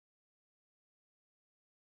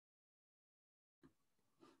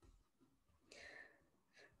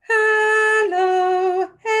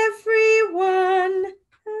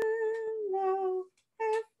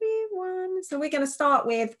we're going to start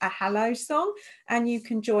with a hello song, and you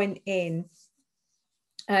can join in.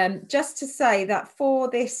 Just to say that for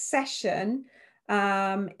this session,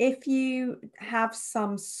 if you have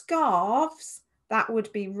some scarves, that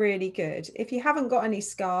would be really good. If you haven't got any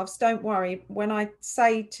scarves, don't worry. When I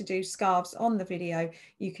say to do scarves on the video,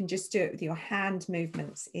 you can just do it with your hand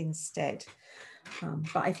movements instead.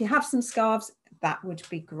 But if you have some scarves, that would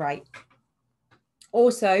be great.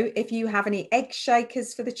 Also, if you have any egg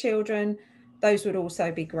shakers for the children, those would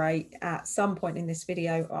also be great. At some point in this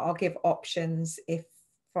video, I'll give options if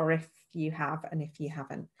you have and if you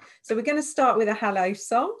haven't. So we're going to start with a hello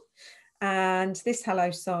song, and this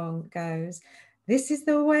hello song goes, this is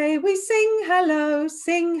the way we sing hello,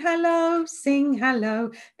 sing hello, sing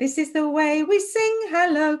hello. This is the way we sing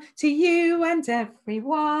hello to you and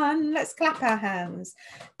everyone. Let's clap our hands.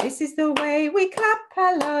 This is the way we clap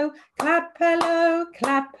hello, clap hello,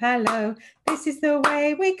 clap hello. This is the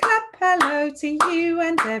way we clap hello to you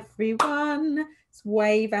and everyone. Let's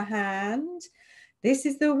wave a hand. This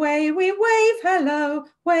is the way we wave hello,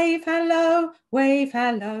 wave hello, wave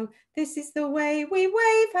hello. This is the way we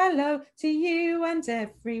wave hello to you and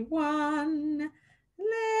everyone.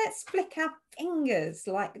 Let's flick our fingers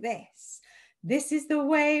like this. This is the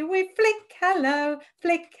way we flick hello,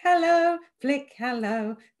 flick hello, flick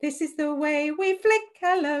hello. This is the way we flick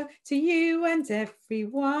hello to you and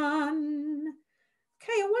everyone.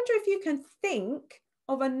 Okay, I wonder if you can think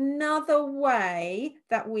of another way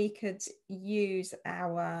that we could use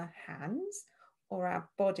our hands or our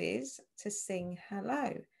bodies to sing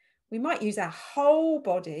hello. We might use our whole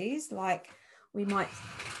bodies, like we might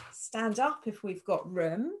stand up if we've got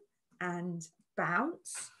room and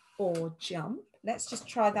bounce or jump. Let's just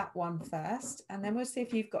try that one first, and then we'll see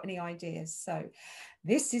if you've got any ideas. So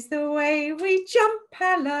this is the way we jump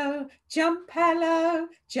hello, jump hello,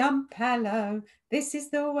 jump hello. This is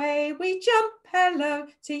the way we jump hello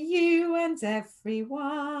to you and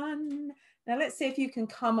everyone. Now let's see if you can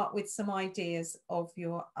come up with some ideas of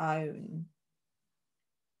your own.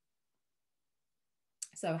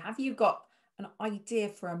 So have you got an idea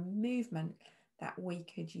for a movement that we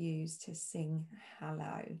could use to sing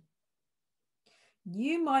hello?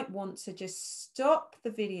 You might want to just stop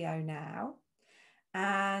the video now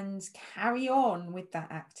and carry on with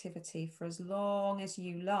that activity for as long as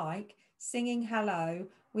you like, singing hello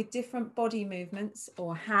with different body movements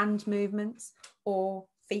or hand movements or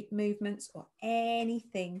feet movements or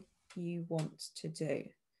anything you want to do.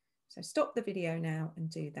 So stop the video now and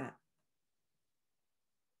do that.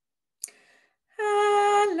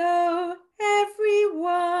 Hello,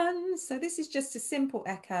 everyone. So this is just a simple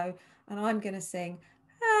echo, and I'm going to sing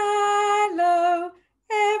hello,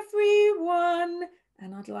 everyone.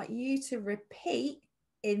 And I'd like you to repeat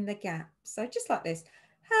in the gap. So just like this.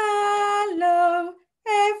 Hello,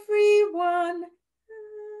 everyone.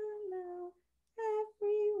 Hello,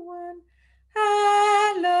 everyone.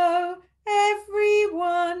 Hello,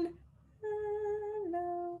 everyone.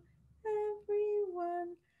 Hello,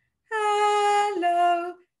 everyone.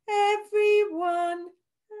 Hello, everyone.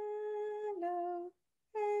 Hello,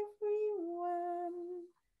 everyone.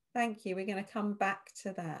 Thank you. We're going to come back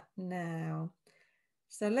to that now.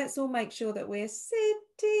 So let's all make sure that we're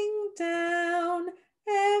sitting down.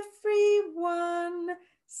 Everyone,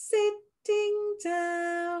 sitting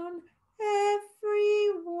down.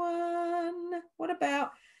 Everyone. What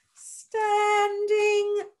about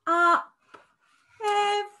standing up?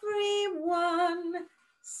 Everyone,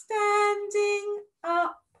 standing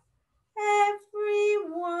up.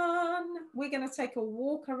 Everyone. We're going to take a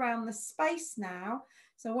walk around the space now.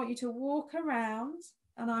 So I want you to walk around,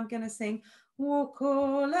 and I'm going to sing, walk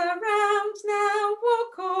all around now,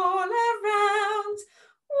 walk all around,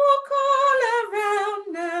 walk all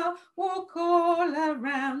around now, walk all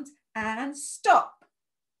around, and stop.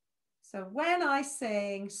 So when I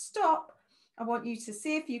sing stop, I want you to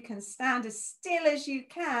see if you can stand as still as you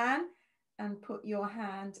can and put your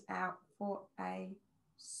hand out for a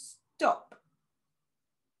stop.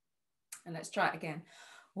 And let's try it again.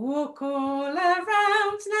 Walk all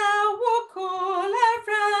around now, walk all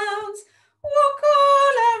around, walk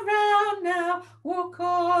all around now, walk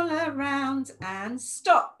all around, and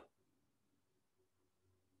stop.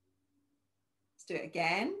 Let's do it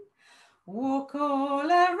again. Walk all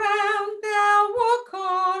around now, walk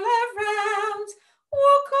all around,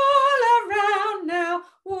 walk all around now,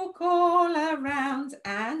 walk all around,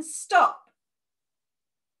 and stop.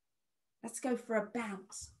 Let's go for a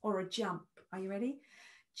bounce or a jump. Are you ready?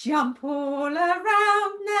 Jump all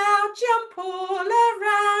around now, jump all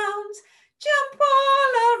around, jump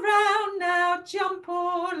all around now, jump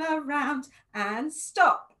all around, and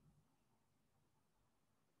stop.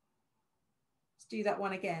 do that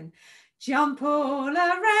one again. Jump all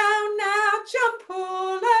around now, jump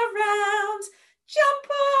all around, jump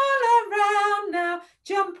all around now,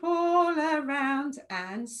 jump all around,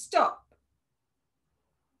 and stop.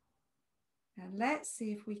 And let's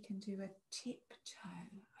see if we can do a tiptoe.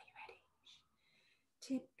 Are you ready?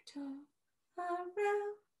 Tiptoe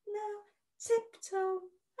around now, tiptoe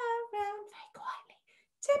around, very quietly.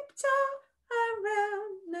 Tiptoe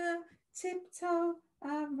around now, tiptoe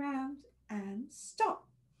around, and stop.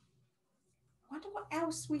 I wonder what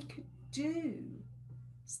else we could do.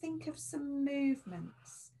 Let's think of some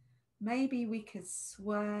movements. Maybe we could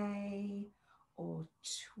sway or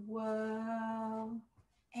twirl.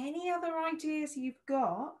 Any other ideas you've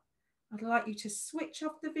got? I'd like you to switch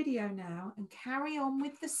off the video now and carry on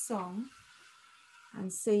with the song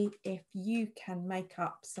and see if you can make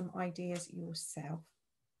up some ideas yourself.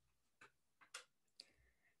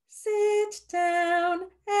 Sit down,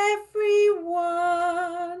 everyone.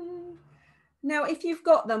 Now, if you've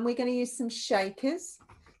got them, we're going to use some shakers.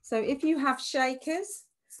 So if you have shakers,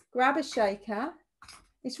 grab a shaker.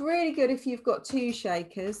 It's really good if you've got 2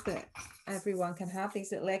 shakers that everyone can have.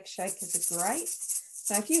 These little egg shakers are great.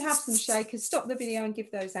 So if you have some shakers, stop the video and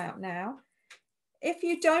give those out now. If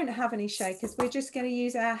you don't have any shakers, we're just going to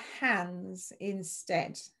use our hands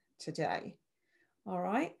instead today. All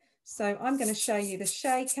right. So I'm going to show you the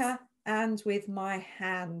shaker and with my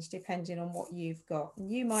hand, depending on what you've got.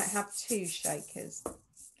 And you might have 2 shakers.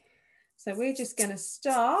 So we're just going to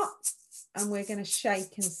start and we're going to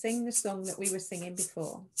shake and sing the song that we were singing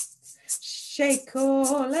before. Shake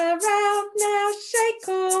all around now, shake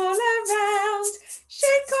all around,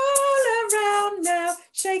 shake all around now,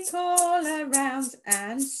 shake all around,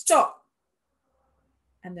 and stop.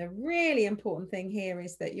 And the really important thing here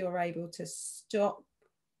is that you're able to stop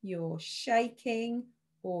your shaking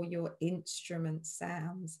or your instrument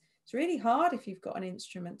sounds. It's really hard if you've got an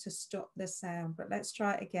instrument to stop the sound, but let's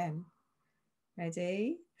try it again.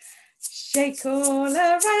 Ready? Shake all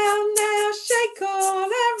around now, shake all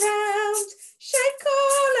around, shake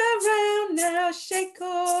all around now, shake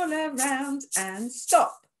all around, and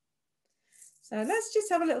stop. So let's just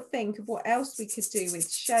have a little think of what else we could do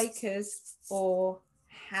with shakers or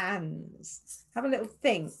hands. Have a little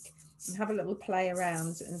think and have a little play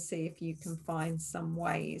around and see if you can find some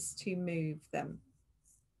ways to move them.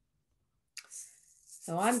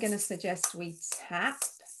 So I'm going to suggest we tap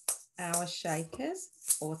our shakers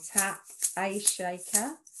or tap a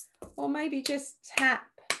shaker or maybe just tap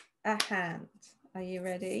a hand. Are you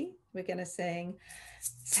ready? We're going to sing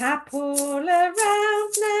tap all around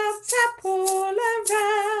now, tap all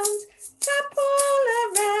around, tap all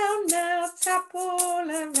around now, tap all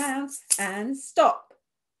around, and stop.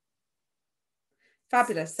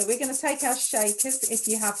 Fabulous. So we're going to take our shakers, if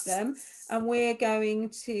you have them, and we're going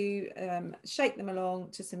to shake them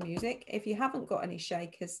along to some music. If you haven't got any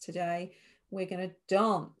shakers today, we're going to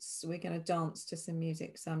dance. We're going to dance to some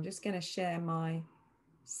music. So I'm just going to share my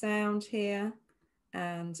sound here,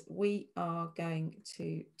 and we are going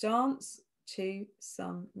to dance to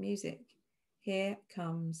some music. Here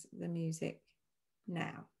comes the music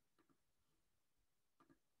now.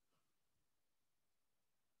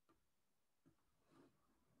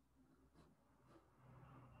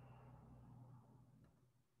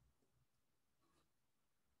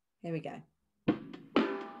 Here we go.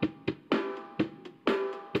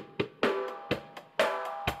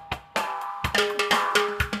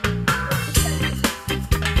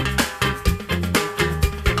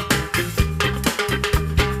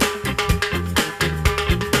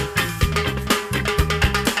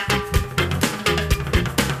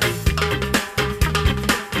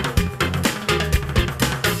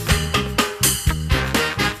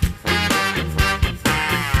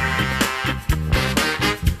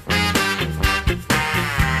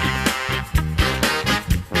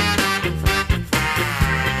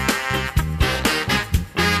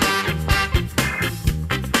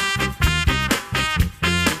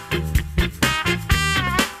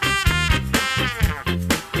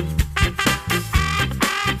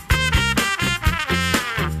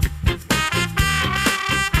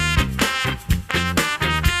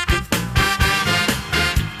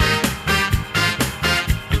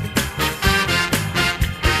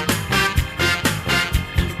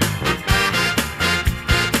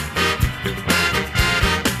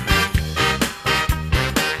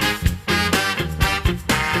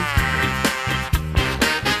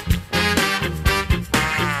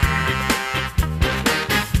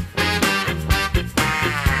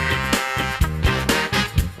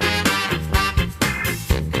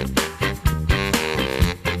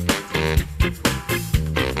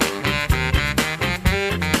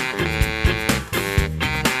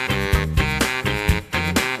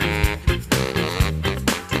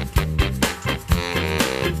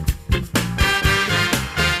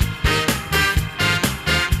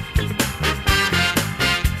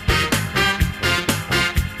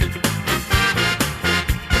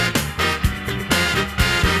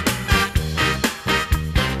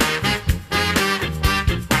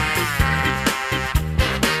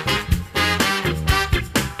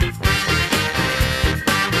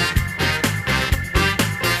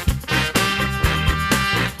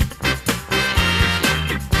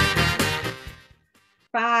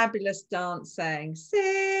 fabulous dancing.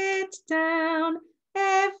 Sit down,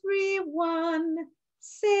 everyone.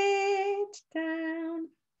 Sit down,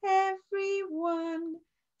 everyone.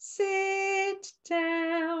 Sit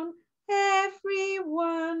down,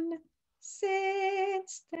 everyone. Sit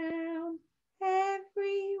down, everyone.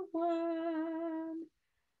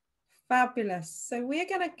 Fabulous. So we're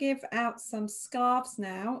going to give out some scarves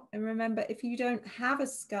now. And remember, if you don't have a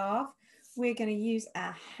scarf, we're going to use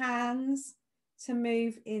our hands to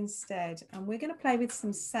move instead. And we're going to play with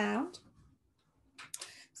some sound.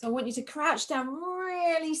 So I want you to crouch down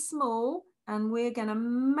really small, and we're going to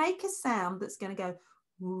make a sound that's going to go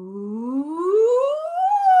ooh.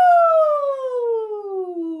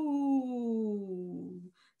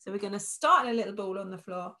 So we're going to start in a little ball on the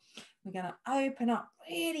floor. We're going to open up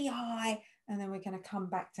really high, and then we're going to come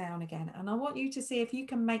back down again. And I want you to see if you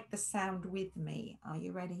can make the sound with me. Are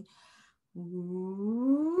you ready?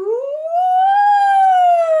 Ooh.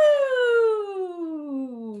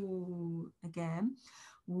 Again.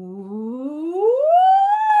 Ooh.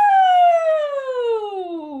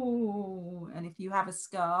 And if you have a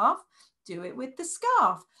scarf, do it with the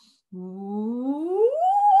scarf. Ooh.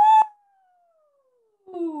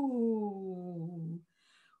 Ooh.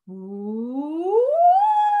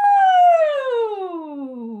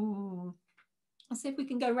 Let's see if we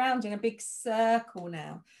can go round in a big circle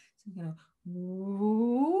now. So we're going to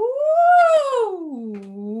ooh, ooh,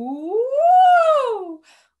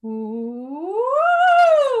 ooh, ooh.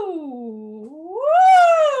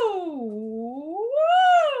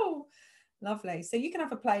 Lovely. So you can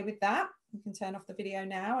have a play with that. You can turn off the video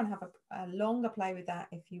now and have a longer play with that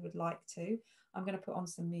if you would like to. I'm going to put on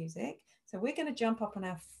some music. So we're going to jump up on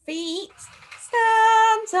our feet.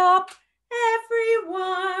 Stand up,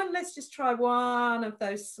 everyone. Let's just try one of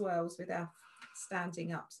those swirls with our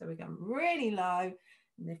standing up. So we're going really low,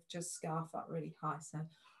 lift your scarf up really high. So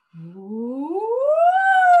ooh,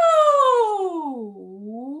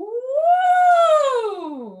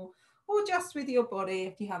 ooh, or just with your body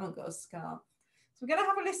if you haven't got a scarf. So we're going to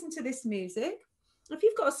have a listen to this music. If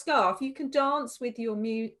you've got a scarf, you can dance with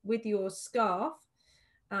your scarf.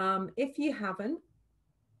 If you haven't,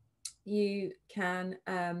 you can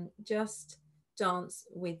just dance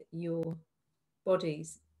with your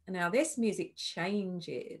bodies. Now this music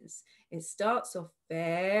changes. It starts off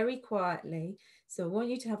very quietly. So I want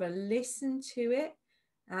you to have a listen to it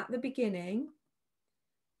at the beginning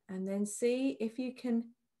and then see if you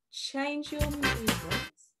can change your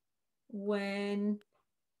movements when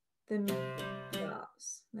the music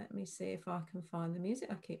starts. Let me see if I can find the music.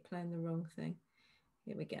 I keep playing the wrong thing.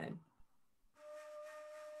 Here we go.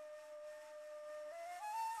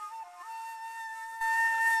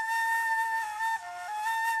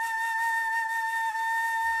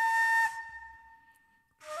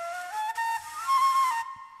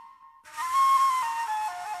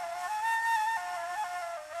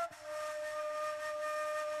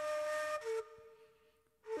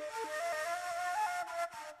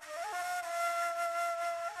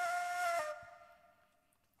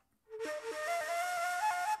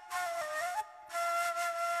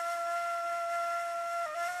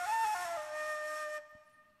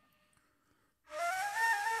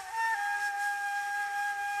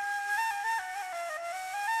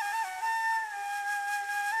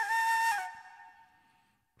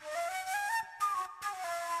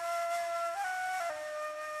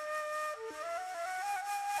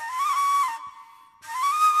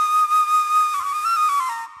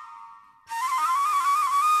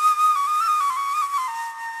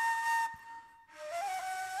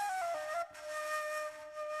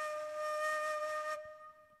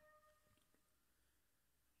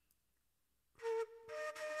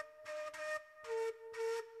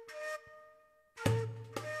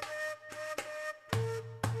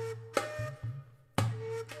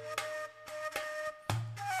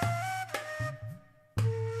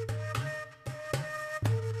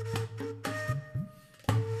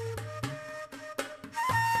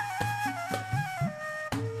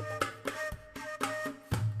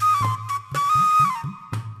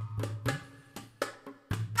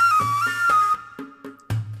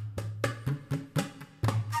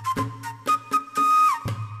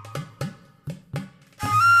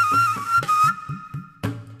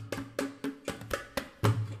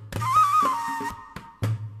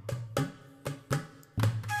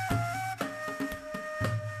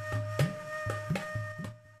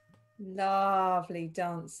 Lovely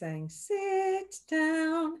dancing. Sit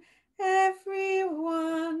down,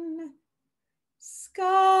 everyone.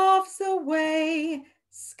 Scarves away,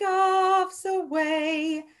 scarves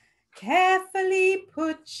away. Carefully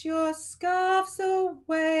put your scarves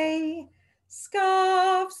away.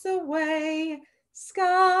 scarves away,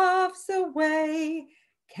 scarves away.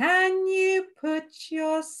 Can you put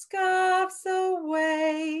your scarves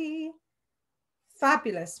away?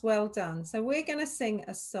 Fabulous, well done. So we're going to sing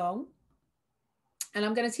a song, and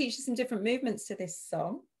I'm going to teach you some different movements to this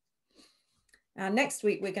song. Next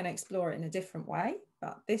week, we're going to explore it in a different way,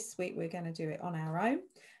 but this week we're going to do it on our own,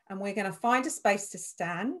 and we're going to find a space to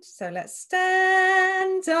stand. So let's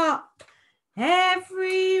stand up,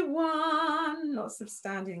 everyone. Lots of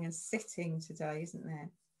standing and sitting today, isn't there?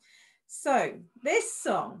 So this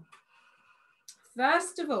song,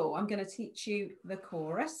 first of all, I'm going to teach you the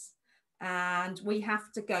chorus, and we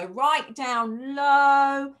have to go right down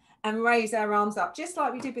low and raise our arms up, just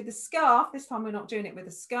like we did with the scarf. This time we're not doing it with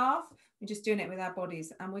a scarf, we're just doing it with our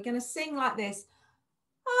bodies, and we're going to sing like this.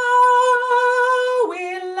 Oh,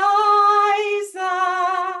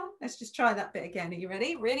 Eliza. Let's just try that bit again. Are you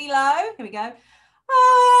ready? Really low. Here we go.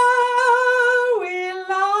 Oh,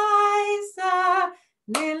 Eliza,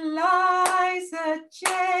 Eliza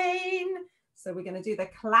Jane. So we're going to do the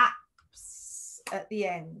claps at the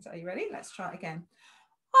end. Are you ready? Let's try it again.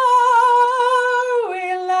 Oh,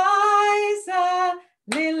 Eliza,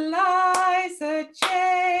 Eliza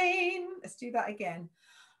Jane. Let's do that again.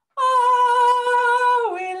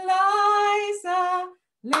 Oh, Eliza,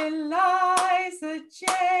 Eliza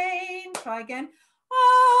Jane. Try again.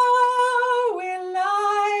 Oh,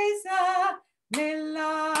 Eliza,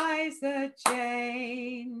 Eliza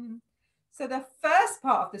Jane. So the first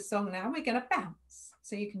part of the song now, we're going to bounce.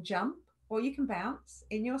 So you can jump or you can bounce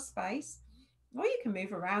in your space, or you can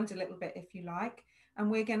move around a little bit if you like. And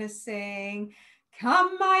we're going to sing,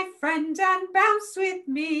 come my friend and bounce with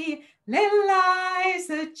me,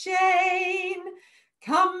 Eliza Jane.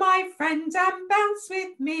 Come my friend and bounce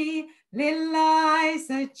with me,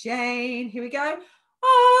 Eliza Jane. Here we go.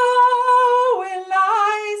 Oh,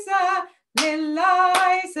 Eliza,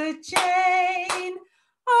 Eliza Jane.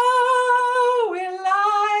 Oh,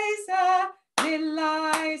 Eliza,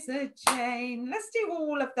 Eliza Jane. Let's do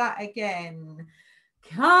all of that again.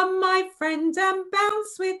 Come, my friend, and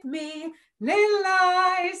bounce with me,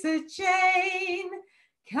 Eliza Jane.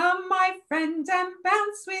 Come, my friend, and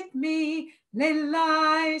bounce with me,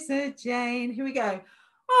 Eliza Jane. Here we go.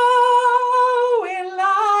 Oh,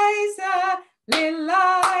 Eliza,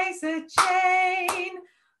 Eliza Jane.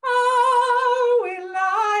 Oh,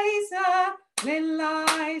 Eliza,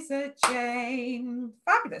 Eliza Jane.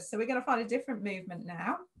 Fabulous. So we're going to find a different movement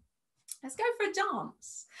now. Let's go for a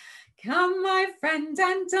dance. Come, my friend,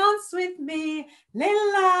 and dance with me,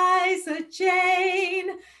 Eliza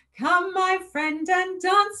Jane. Come, my friend, and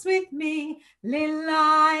dance with me,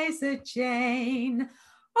 Eliza Jane.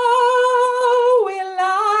 Oh,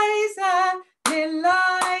 Eliza,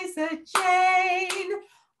 Eliza Jane.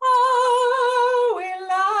 Oh,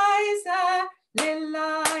 Eliza,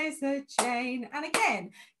 Eliza Jane. And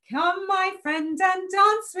again, come, my friend, and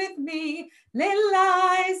dance with me,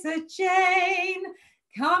 Eliza Jane.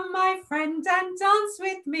 Come, my friend, and dance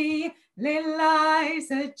with me,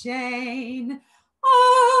 Eliza Jane.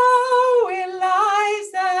 Oh,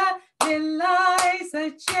 Eliza,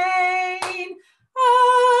 Eliza Jane.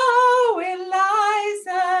 Oh,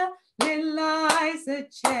 Eliza, Eliza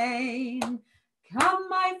Jane. Come,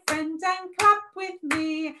 my friend, and clap with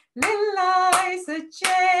me, Eliza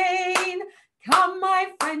Jane. Come,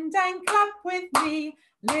 my friend, and clap with me,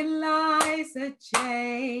 Eliza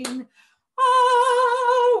Jane.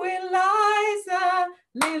 Oh, Eliza,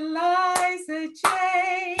 Eliza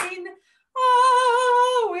Jane.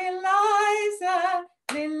 Oh, Eliza,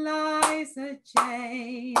 Eliza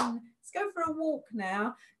Jane. Let's go for a walk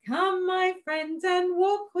now. Come, my friend, and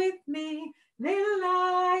walk with me,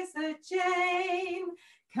 Eliza Jane.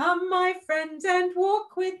 Come, my friend, and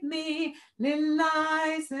walk with me,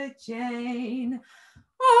 Eliza Jane.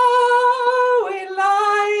 Oh,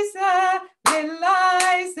 Eliza,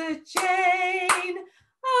 Eliza Jane.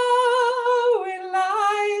 Oh,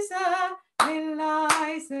 Eliza,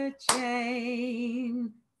 Eliza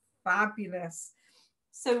Jane. Fabulous.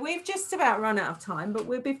 So we've just about run out of time, but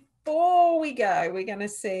before we go, we're going to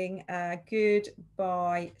sing a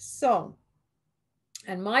goodbye song.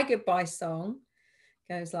 And my goodbye song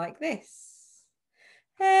goes like this.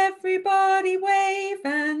 Everybody wave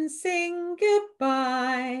and sing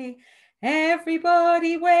goodbye.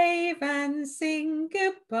 Everybody wave and sing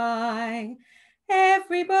goodbye.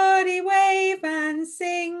 Everybody wave and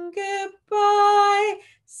sing goodbye.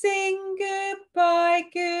 Sing goodbye,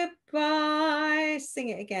 goodbye. Sing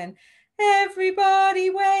it again. Everybody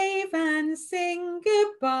wave and sing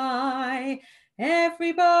goodbye.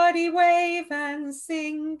 Everybody wave and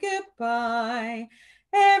sing goodbye.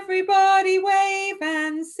 Everybody wave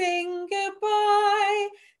and sing goodbye.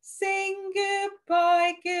 Sing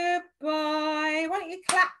goodbye, goodbye. Why don't you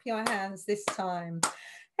clap your hands this time?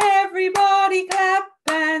 Everybody clap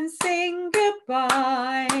and sing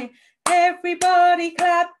goodbye. Everybody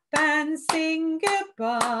clap and sing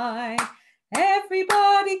goodbye.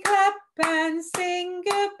 Everybody clap and sing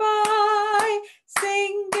goodbye.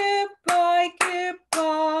 Sing goodbye,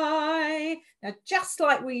 goodbye. Now, just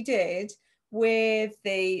like we did with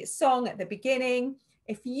the song at the beginning,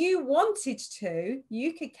 if you wanted to,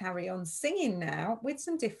 you could carry on singing now with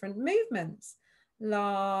some different movements,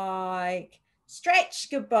 like stretch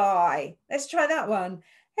goodbye. Let's try that one.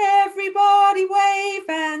 Everybody wave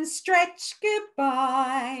and stretch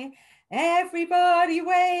goodbye. Everybody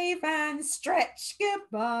wave and stretch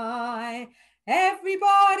goodbye.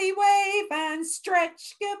 Everybody wave and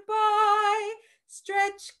stretch goodbye.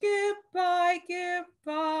 Stretch goodbye,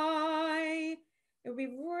 goodbye. It would be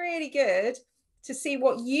really good to see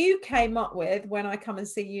what you came up with when I come and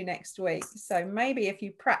see you next week. So maybe if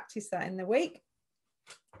you practice that in the week,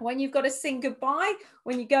 when you've got to sing goodbye,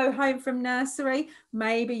 when you go home from nursery,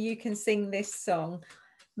 maybe you can sing this song.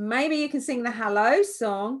 Maybe you can sing the hello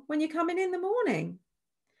song when you're coming in the morning.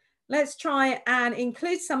 Let's try and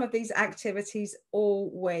include some of these activities all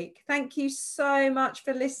week. Thank you so much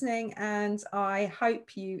for listening, and I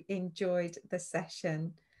hope you enjoyed the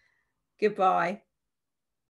session. Goodbye.